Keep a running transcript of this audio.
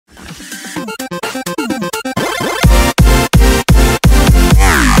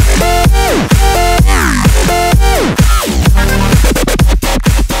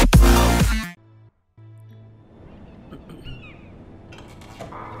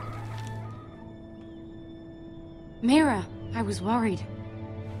Mira, I was worried.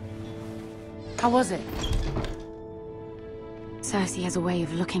 How was it? Cersei has a way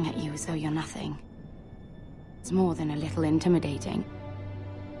of looking at you as though you're nothing. It's more than a little intimidating.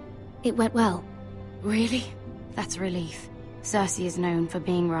 It went well. Really? That's a relief. Cersei is known for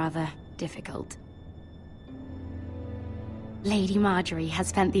being rather difficult. Lady Marjorie has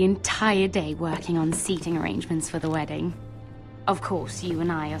spent the entire day working on seating arrangements for the wedding. Of course, you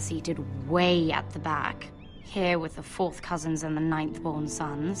and I are seated way at the back, here with the 4th cousins and the 9th-born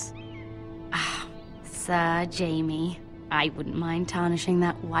sons. Ah, Sir Jaime. I wouldn't mind tarnishing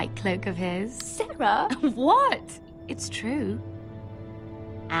that white cloak of his. Sarah! What? It's true.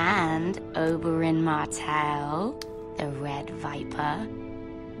 And Oberyn Martell, the Red Viper.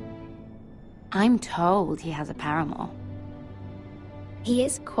 I'm told he has a paramour. He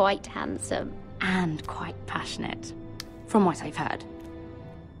is quite handsome. And quite passionate, from what I've heard.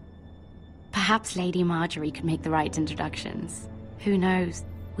 Perhaps Lady Marjorie could make the right introductions. Who knows?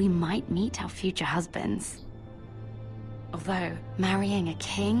 We might meet our future husbands. Although, marrying a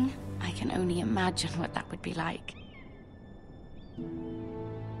king, I can only imagine what that would be like.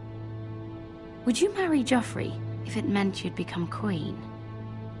 Would you marry Joffrey if it meant you'd become queen?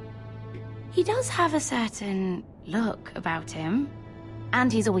 He does have a certain look about him,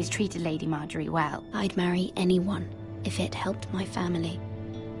 and he's always treated Lady Marjorie well. I'd marry anyone if it helped my family.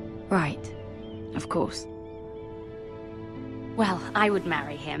 Right. Of course. Well, I would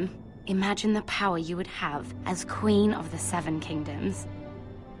marry him. Imagine the power you would have as Queen of the 7 Kingdoms.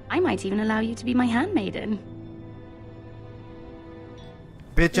 I might even allow you to be my handmaiden.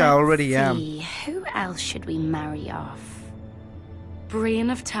 Bitch, I already am. Who else should we marry off? Brienne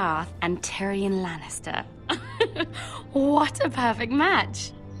of Tarth and Tyrion Lannister. What a perfect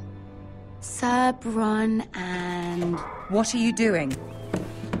match. Sir Bronn and... What are you doing?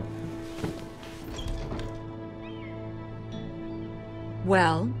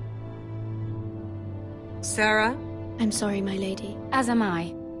 Well? Sarah? I'm sorry, my lady. As am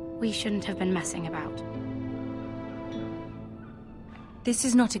I. We shouldn't have been messing about. This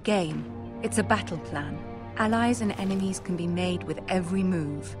is not a game. It's a battle plan. Allies and enemies can be made with every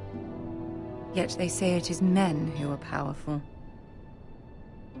move. Yet they say it is men who are powerful.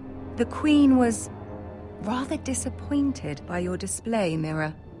 The Queen was rather disappointed by your display,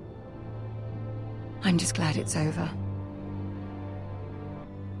 Mira. I'm just glad it's over.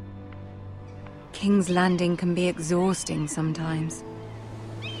 King's Landing can be exhausting sometimes.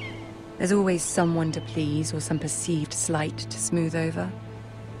 There's always someone to please or some perceived slight to smooth over.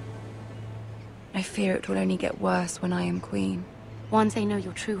 I fear it will only get worse when I am queen. Once they know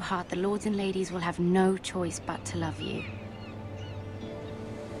your true heart, the lords and ladies will have no choice but to love you.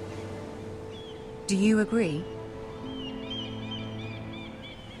 Do you agree?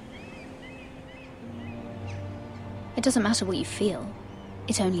 It doesn't matter what you feel.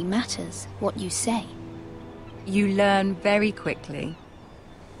 It only matters what you say. You learn very quickly.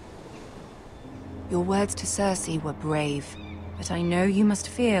 Your words to Cersei were brave, but I know you must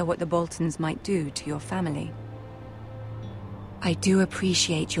fear what the Boltons might do to your family. I do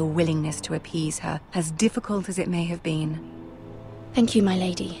appreciate your willingness to appease her, as difficult as it may have been. Thank you, my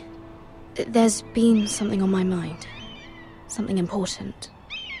lady. There's been something on my mind. Something important.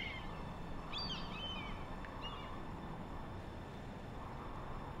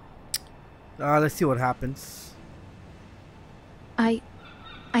 Let's see what happens.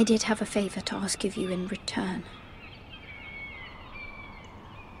 I did have a favor to ask of you in return.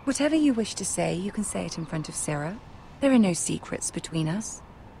 Whatever you wish to say, you can say it in front of Sarah. There are no secrets between us.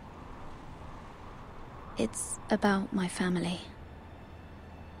 It's about my family.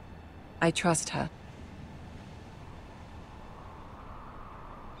 I trust her.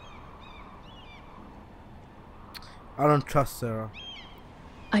 I don't trust Sarah.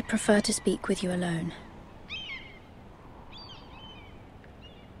 I prefer to speak with you alone.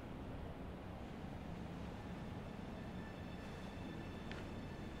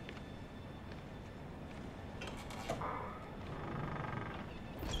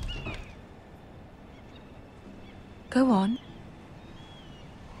 Go on.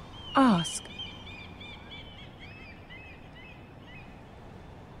 Ask.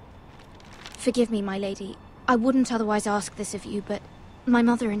 Forgive me, my lady. I wouldn't otherwise ask this of you, but my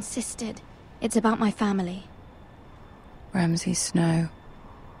mother insisted. It's about my family. Ramsay Snow.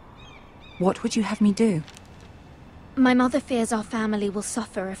 What would you have me do? My mother fears our family will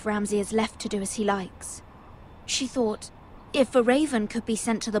suffer if Ramsay is left to do as he likes. She thought, if a raven could be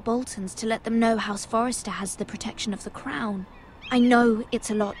sent to the Boltons to let them know House Forrester has the protection of the crown. I know it's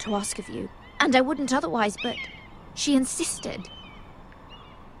a lot to ask of you, and I wouldn't otherwise, but she insisted.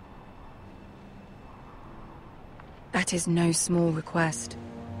 That is no small request,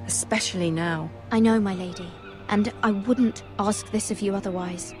 especially now. I know, my lady, and I wouldn't ask this of you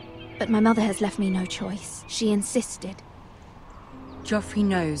otherwise. But my mother has left me no choice. She insisted. Joffrey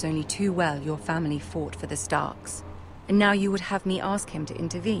knows only too well your family fought for the Starks, and now you would have me ask him to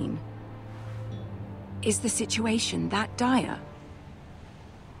intervene. Is the situation that dire?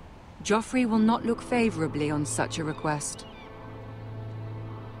 Joffrey will not look favorably on such a request.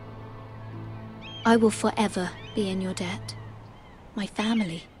 I will forever be in your debt. My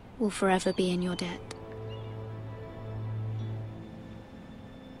family will forever be in your debt.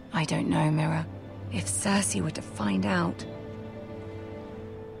 I don't know, Mira. If Cersei were to find out...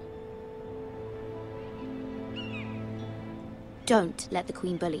 Don't let the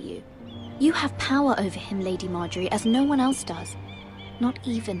Queen bully you. You have power over him, Lady Margaery, as no one else does. Not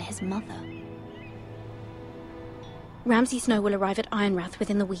even his mother. Ramsay Snow will arrive at Ironrath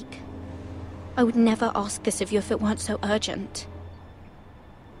within the week. I would never ask this of you if it weren't so urgent.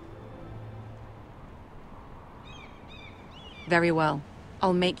 Very well.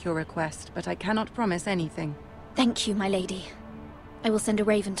 I'll make your request, but I cannot promise anything. Thank you, my lady. I will send a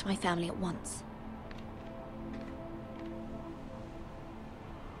raven to my family at once.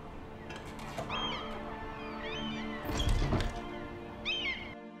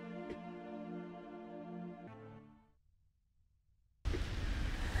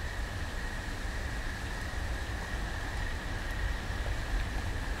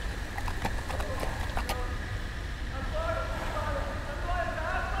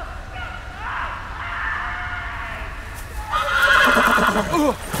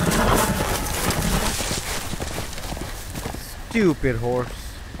 Stupid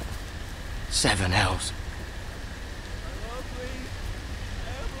horse. 7 elves.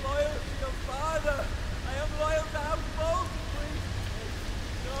 I am loyal to your father. I am loyal to House Forrester, please.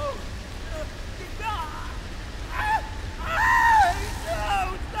 No.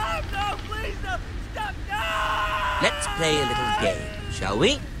 No, stop, no, please, no. Stop, no. Let's play a little game, shall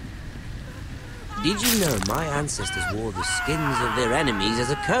we? Did you know my ancestors wore the skins of their enemies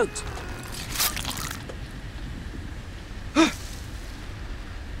as a coat?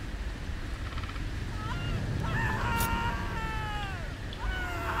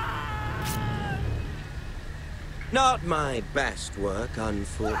 Not my best work,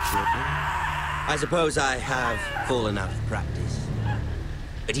 unfortunately. I suppose I have fallen out of practice.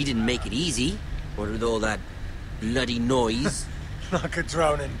 But he didn't make it easy, what with all that bloody noise. Like a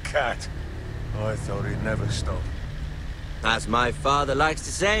drowning cat. I thought he'd never stop. As my father likes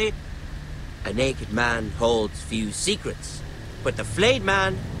to say, a naked man holds few secrets. But the flayed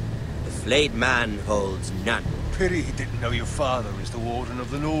man holds none. Pity he didn't know your father is the Warden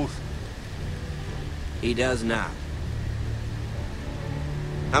of the North. He does now.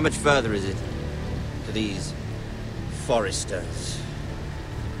 How much further is it to these Forresters?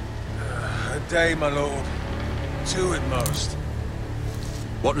 A day, my lord. 2 at most.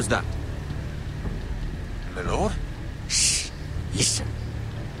 What was that? My lord? Shh! Listen.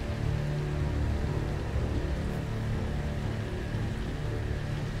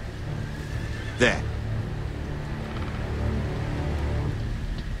 There.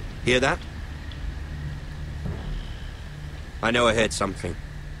 Hear that? I know I heard something.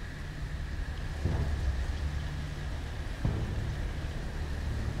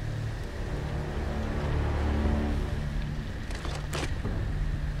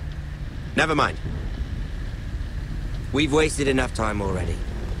 Never mind. We've wasted enough time already.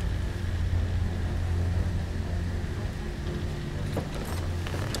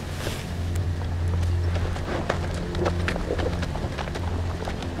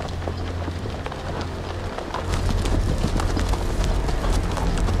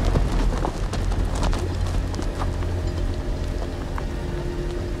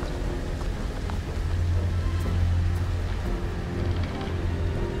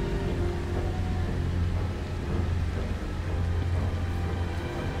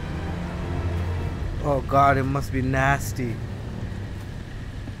 Oh god, it must be nasty.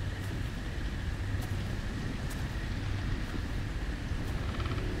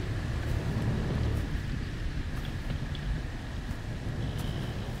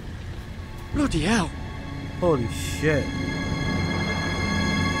 Bloody hell! Holy shit.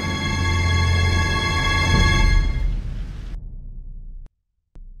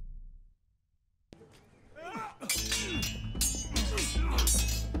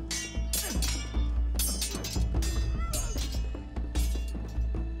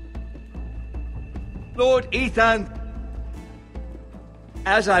 Lord Ethan,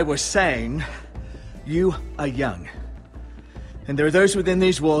 as I was saying, you are young. And there are those within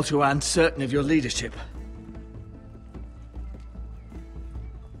these walls who are uncertain of your leadership.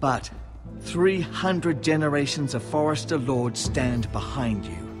 But 300 generations of Forrester lords stand behind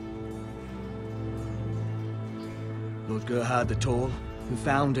you. Lord Gerhard the Tall, who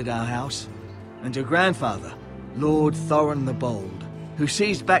founded our house, and your grandfather, Lord Thorin the Bold, who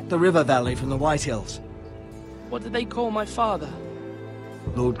seized back the river valley from the White Hills. What did they call my father?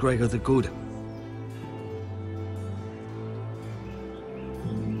 Lord Gregor the Good.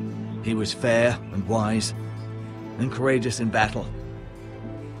 He was fair and wise, and courageous in battle.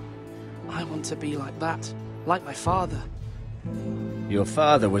 I want to be like that, like my father. Your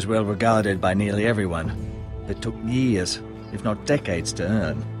father was well regarded by nearly everyone. It took years, if not decades, to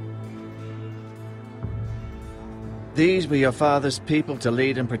earn. These were your father's people to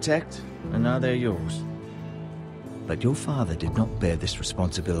lead and protect, and now they're yours. But your father did not bear this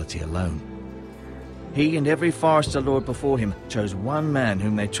responsibility alone. He and every Forrester Lord before him chose one man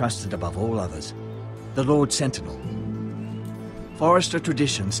whom they trusted above all others, the Lord Sentinel. Forrester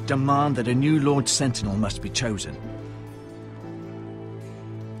traditions demand that a new Lord Sentinel must be chosen.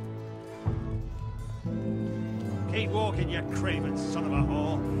 Keep walking, you craven son of a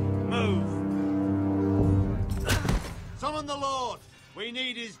whore. Move! Summon the Lord! We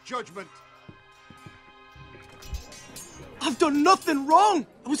need his judgment. I've done nothing wrong!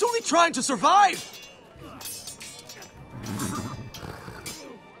 I was only trying to survive!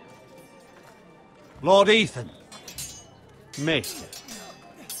 Lord Ethan. Maester.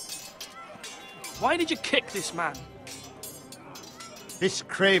 Why did you kick this man? This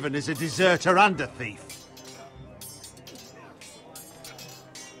craven is a deserter and a thief.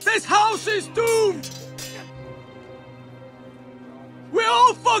 This house is doomed! We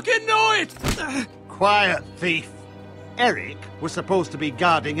all fucking know it! Quiet, thief. Eric was supposed to be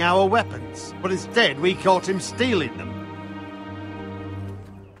guarding our weapons, but instead we caught him stealing them.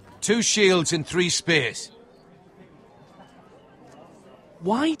 2 shields and 3 spears.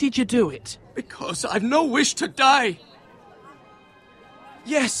 Why did you do it? Because I've no wish to die.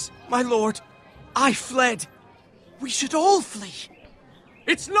 Yes, my lord. I fled. We should all flee.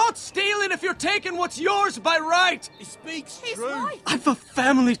 It's not stealing if you're taking what's yours by right. He speaks true. I've a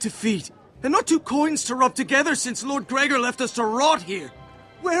family to feed, and not 2 coins to rub together since Lord Gregor left us to rot here.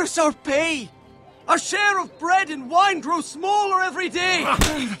 Where's our pay? Our share of bread and wine grows smaller every day.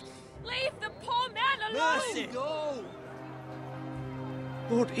 Leave the poor man alone! Mercy, go!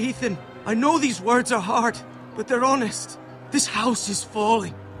 Lord Ethan, I know these words are hard, but they're honest. This house is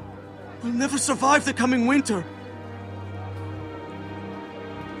falling. We'll never survive the coming winter.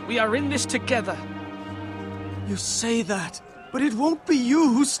 We are in this together. You say that, but it won't be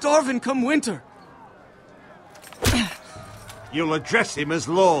you who's starving come winter. You'll address him as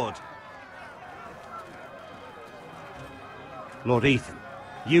Lord. Lord Ethan,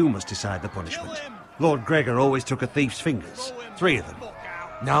 you must decide the punishment. Lord Gregor always took a thief's fingers. 3 of them.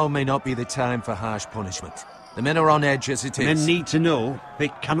 Now may not be the time for harsh punishment. The men are on edge as it is. Men need to know they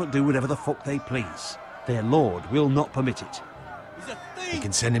cannot do whatever the fuck they please. Their lord will not permit it. He's a thief! We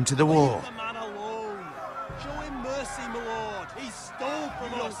can send him to the wall. Leave the man alone. Show him mercy, my lord. He stole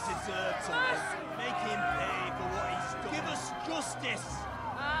from us. Deserves it. Make him pay for what he's done. Give us justice.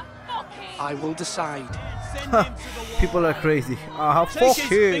 Fuck him! I will decide. Send him to the wall. People are crazy. Ah, Take fuck his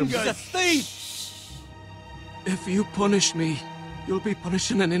him. fingers. He's a thief! If you punish me, you'll be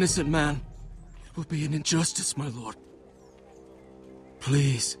punishing an innocent man. It will be an injustice, my lord.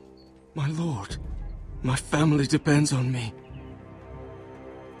 Please, my lord. My family depends on me.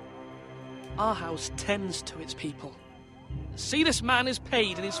 Our house tends to its people. See, this man is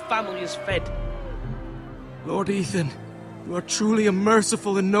paid and his family is fed. Lord Ethan, you are truly a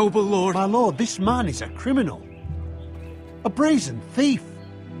merciful and noble lord. My lord, this man is a criminal. A brazen thief.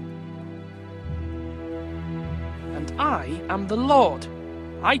 And I am the Lord.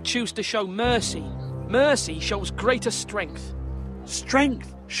 I choose to show mercy. Mercy shows greater strength.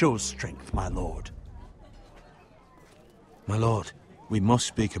 Strength shows strength, my lord. My lord, we must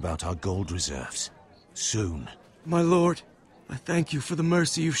speak about our gold reserves. Soon. My lord, I thank you for the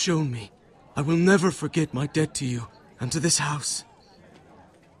mercy you've shown me. I will never forget my debt to you and to this house.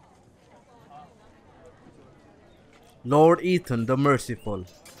 Lord Ethan the Merciful.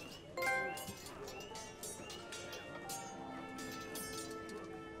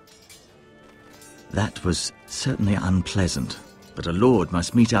 That was certainly unpleasant, but a lord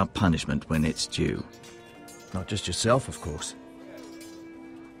must mete out punishment when it's due. Not just yourself, of course.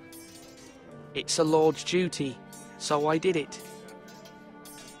 It's a lord's duty, so I did it.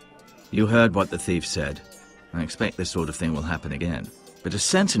 You heard what the thief said. I expect this sort of thing will happen again. But a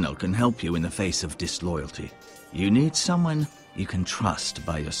sentinel can help you in the face of disloyalty. You need someone you can trust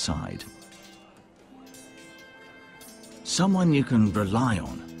by your side. Someone you can rely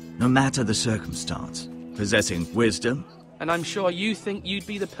on. no matter the circumstance. Possessing wisdom. And I'm sure you think you'd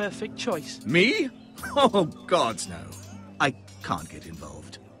be the perfect choice. Me? Oh, gods no. I can't get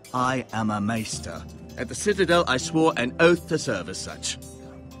involved. I am a maester. At the Citadel, I swore an oath to serve as such.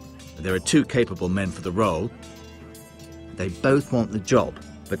 There are two capable men for the role. They both want the job,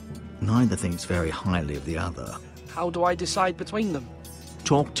 but neither thinks very highly of the other. How do I decide between them?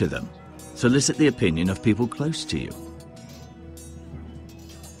 Talk to them. Solicit the opinion of people close to you.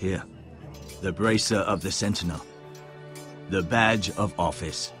 Here, the bracer of the Sentinel. The badge of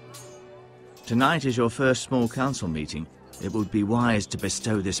office. Tonight is your first small council meeting. It would be wise to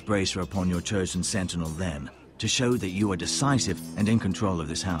bestow this bracer upon your chosen Sentinel then, to show that you are decisive and in control of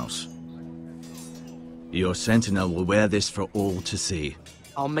this house. Your Sentinel will wear this for all to see.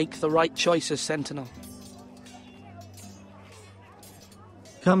 I'll make the right choice as Sentinel.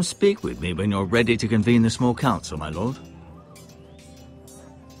 Come speak with me when you're ready to convene the small council, my lord.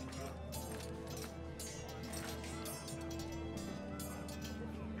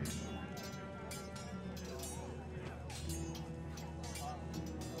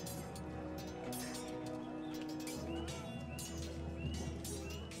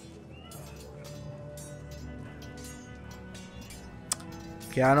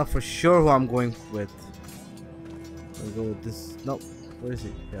 Okay, I know for sure who I'm going with. I'll go with this. No, where is he?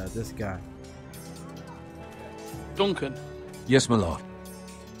 Yeah, this guy. Duncan. Yes, my lord.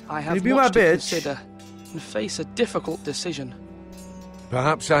 I have be much my to bitch? consider and face a difficult decision.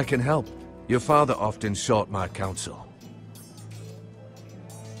 Perhaps I can help. Your father often sought my counsel.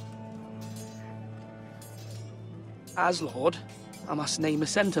 As Lord, I must name a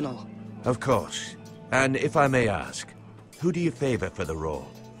Sentinel. Of course. And if I may ask, who do you favor for the role?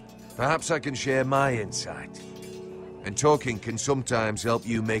 Perhaps I can share my insight. And talking can sometimes help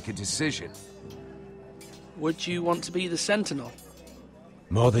you make a decision. Would you want to be the Sentinel?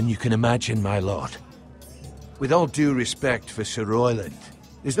 More than you can imagine, my lord. With all due respect for Sir Royland,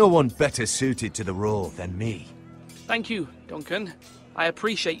 there's no one better suited to the role than me. Thank you, Duncan. I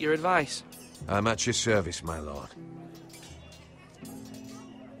appreciate your advice. I'm at your service, my lord.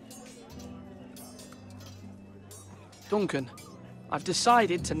 Duncan, I've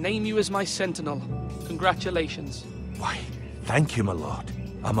decided to name you as my Sentinel. Congratulations. Why, thank you, my lord.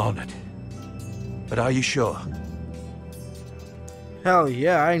 I'm honored. But are you sure? Hell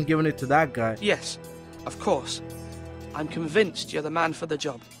yeah, I ain't giving it to that guy. Yes, of course. I'm convinced you're the man for the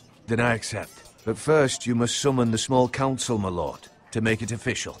job. Then I accept. But first, you must summon the small council, my lord, to make it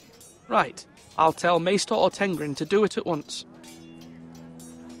official. Right. I'll tell Maester Ortengrin to do it at once.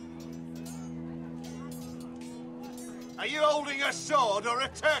 Are you holding a sword or a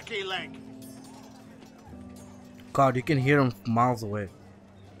turkey leg? God, you can hear him from miles away.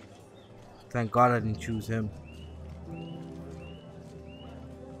 Thank God I didn't choose him.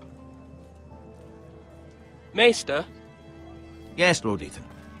 Maester? Yes, Lord Ethan.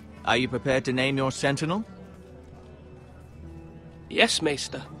 Are you prepared to name your Sentinel? Yes,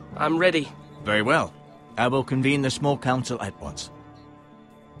 Maester. I'm ready. Very well. I will convene the small council at once.